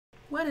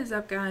What is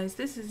up, guys?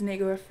 This is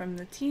Nugua from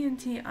the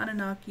TNT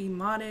Anunnaki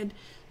Modded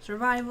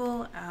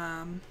Survival.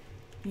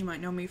 You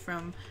might know me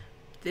from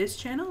this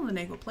channel, the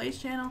Nugua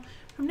Plays channel,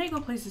 from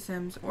Nugua Plays The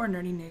Sims, or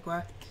Nerdy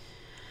Nugua.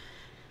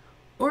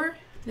 Or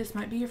this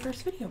might be your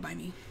first video by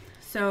me.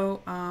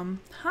 So,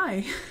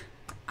 hi.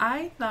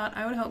 I thought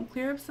I would help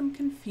clear up some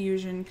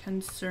confusion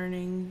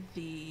concerning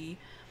the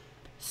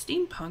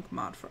steampunk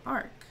mod for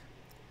Ark.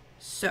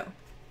 So,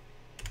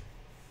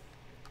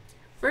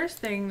 first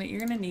thing that you're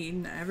going to need,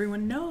 and that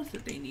everyone knows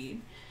that they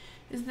need,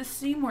 is the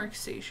Steam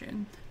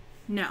Workstation.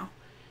 Now,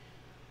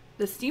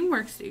 the Steam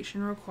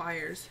Workstation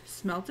requires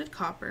smelted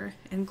copper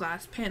and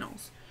glass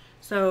panels.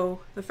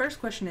 So the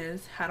first question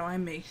is, how do I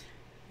make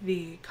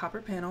the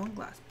copper panel and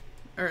glass,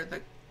 or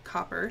the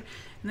copper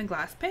and the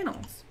glass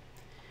panels?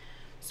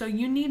 So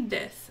you need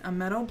this, a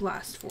metal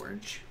blast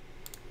forge.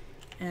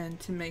 And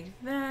to make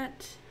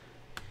that,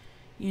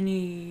 you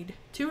need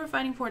 2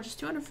 refining forges,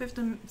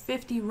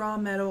 250 raw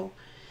metal,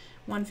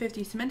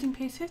 150 cementing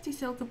paste, 50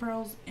 silica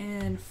pearls,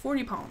 and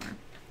 40 polymer.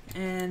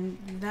 And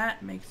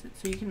that makes it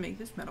so you can make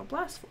this metal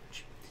blast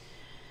forge.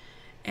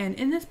 And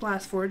in this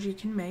blast forge you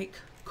can make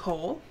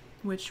coal,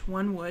 which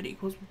 1 wood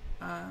equals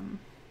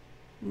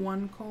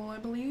 1 coal, I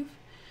believe.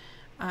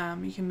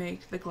 You can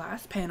make the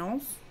glass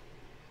panels,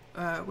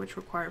 which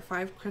require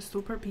 5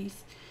 crystal per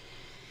piece.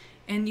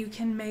 And you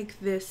can make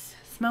this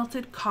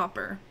smelted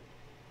copper.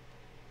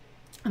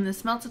 And the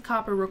smelted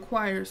copper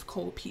requires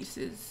coal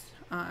pieces,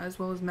 as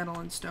well as metal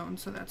and stone,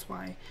 so that's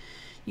why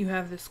you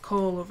have this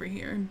coal over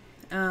here.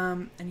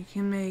 And you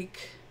can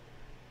make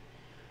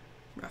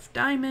rough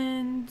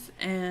diamonds,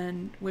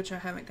 and which I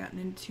haven't gotten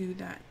into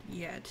that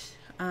yet.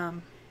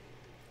 And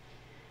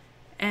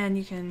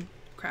you can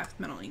craft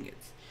metal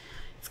ingots.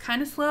 It's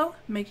kind of slow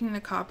making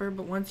the copper,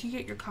 but once you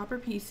get your copper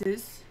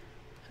pieces,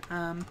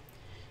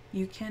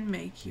 you can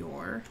make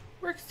your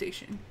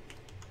workstation.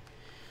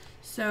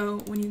 So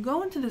when you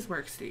go into this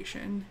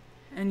workstation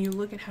and you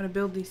look at how to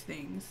build these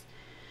things,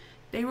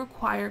 they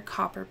require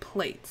copper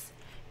plates,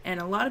 and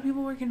a lot of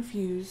people were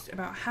confused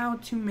about how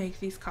to make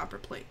these copper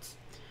plates.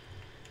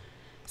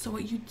 So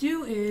what you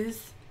do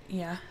is,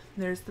 yeah,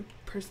 there's the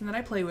person that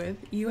I play with,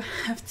 you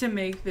have to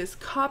make this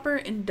copper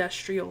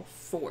industrial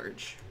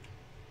forge.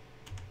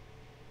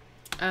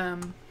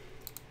 And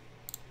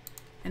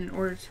in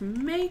order to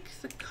make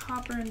the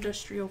copper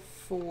industrial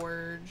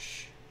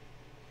forge,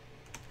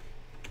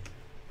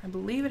 I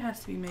believe it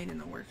has to be made in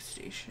the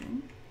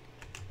workstation.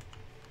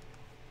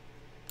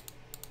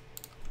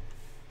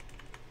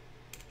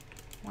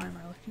 Why am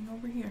I looking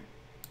over here?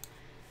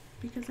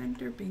 Because I'm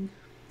derping.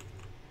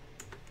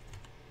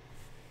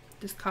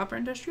 This copper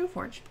industrial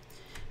forge,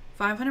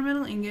 500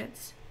 metal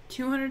ingots,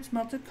 200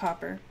 smelted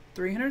copper,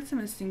 300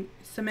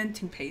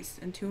 cementing paste,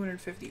 and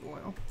 250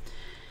 oil.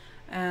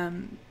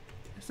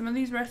 Some of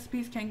these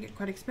recipes can get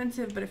quite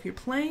expensive, but if you're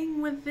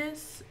playing with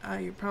this,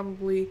 you're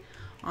probably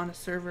on a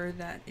server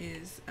that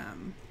is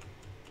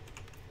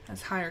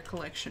has higher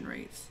collection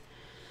rates.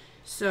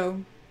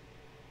 So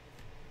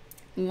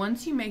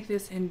once you make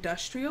this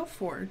industrial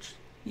forge,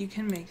 you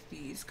can make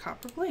these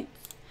copper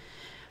plates.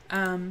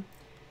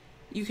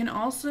 You can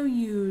also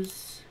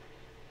use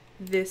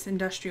this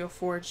industrial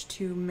forge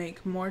to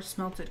make more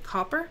smelted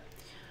copper,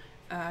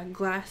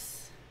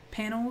 glass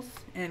panels,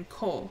 and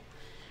coal.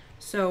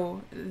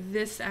 So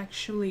this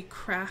actually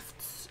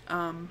crafts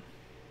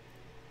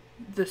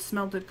the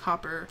smelted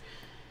copper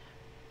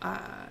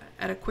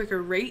at a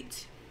quicker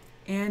rate,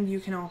 and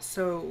you can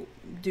also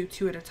do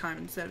 2 at a time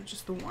instead of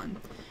just the 1.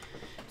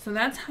 So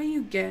that's how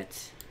you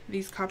get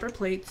these copper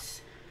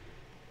plates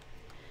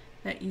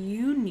that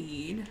you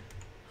need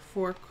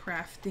for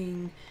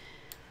crafting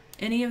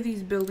any of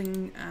these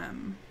building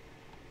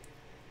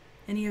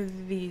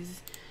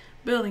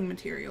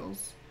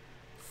materials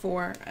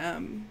for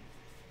the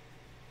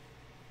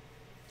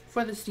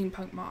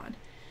steampunk mod.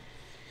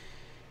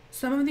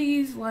 Some of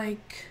these,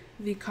 like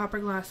the copper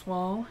glass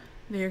wall,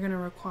 they're going to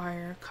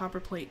require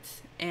copper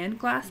plates and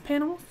glass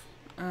panels.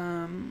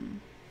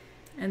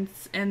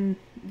 And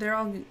they're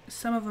all,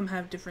 some of them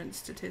have different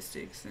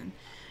statistics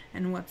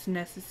and what's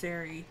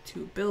necessary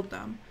to build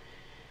them.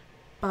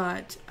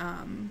 But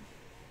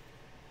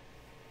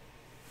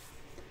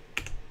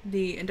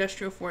the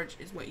industrial forge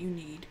is what you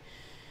need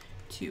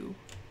to,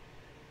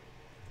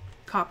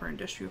 copper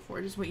industrial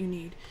forge is what you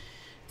need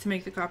to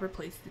make the copper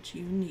plates that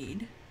you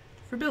need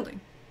for building.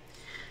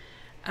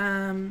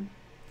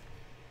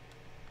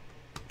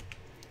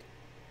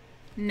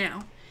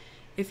 Now,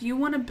 if you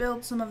want to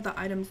build some of the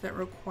items that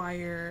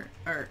require,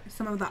 or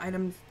some of the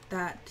items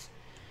that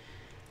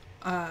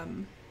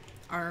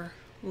are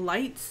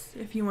lights,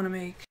 if you want to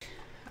make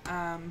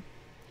some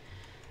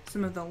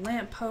of the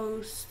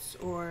lampposts,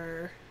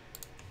 or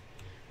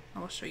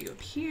I'll show you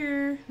up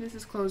here. This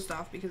is closed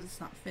off because it's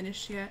not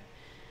finished yet.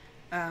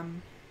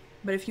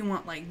 But if you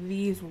want like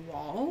these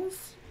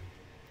walls,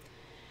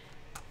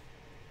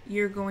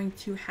 you're going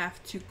to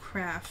have to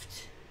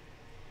craft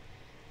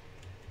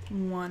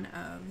one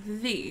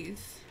of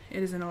these.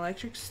 It is an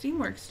electric steam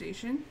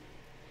workstation,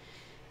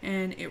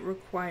 and it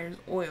requires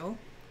oil,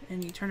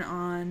 and you turn it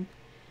on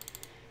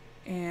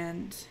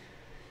And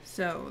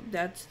so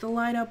that's the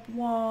light up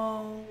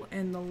wall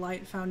and the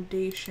light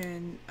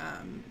foundation.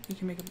 You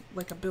can make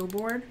like a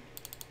billboard.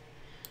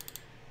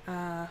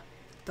 The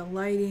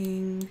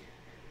lighting,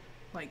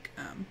 like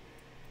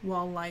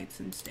wall lights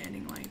and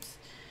standing lights,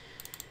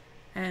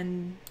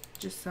 and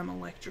just some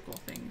electrical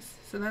things.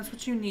 So that's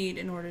what you need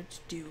in order to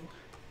do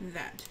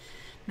that.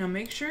 Now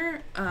make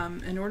sure,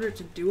 in order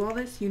to do all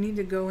this, you need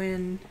to go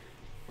in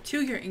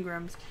to your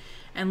engrams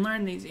and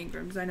learn these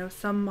engrams. I know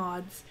some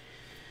mods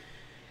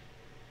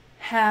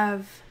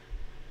have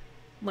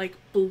like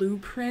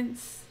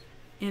blueprints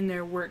in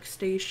their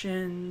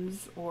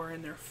workstations or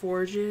in their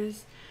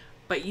forges,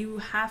 but you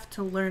have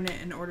to learn it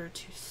in order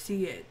to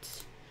see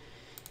it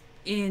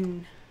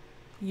in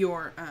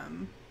your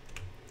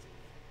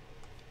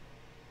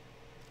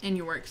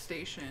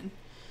workstation.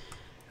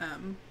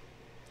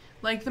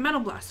 Like the Metal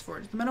Blast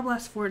Forge. The Metal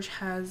Blast Forge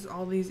has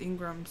all these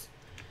engrams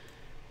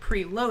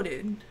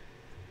preloaded,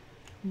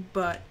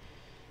 but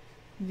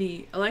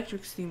the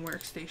Electric Steam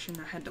Workstation,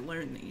 I had to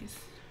learn these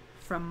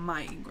from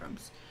my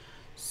engrams.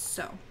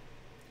 So,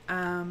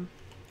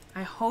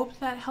 I hope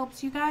that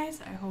helps you guys.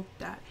 I hope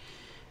that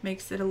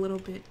makes it a little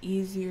bit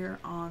easier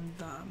on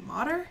the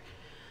modder.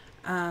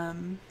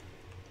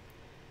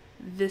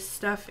 This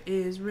stuff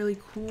is really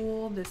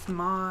cool. This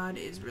mod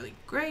is really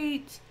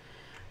great.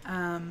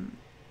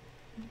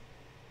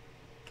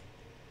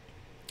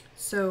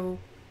 So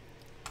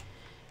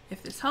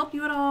if this helped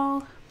you at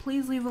all,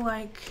 please leave a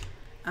like.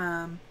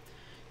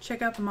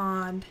 Check out the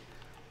mod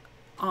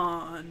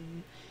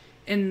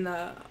in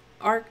the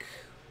Ark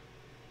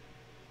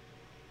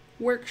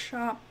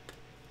workshop,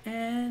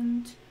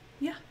 and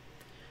yeah,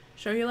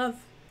 show your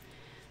love.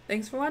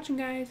 Thanks for watching,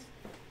 guys.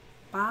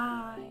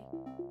 Bye.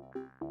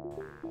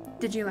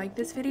 Did you like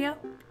this video?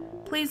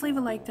 Please leave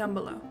a like down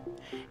below.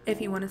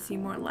 If you want to see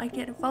more like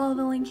it, follow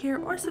the link here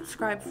or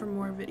subscribe for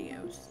more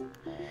videos.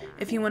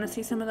 If you want to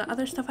see some of the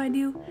other stuff I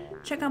do,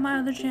 check out my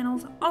other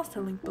channels,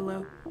 also linked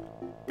below.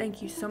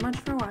 Thank you so much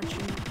for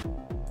watching.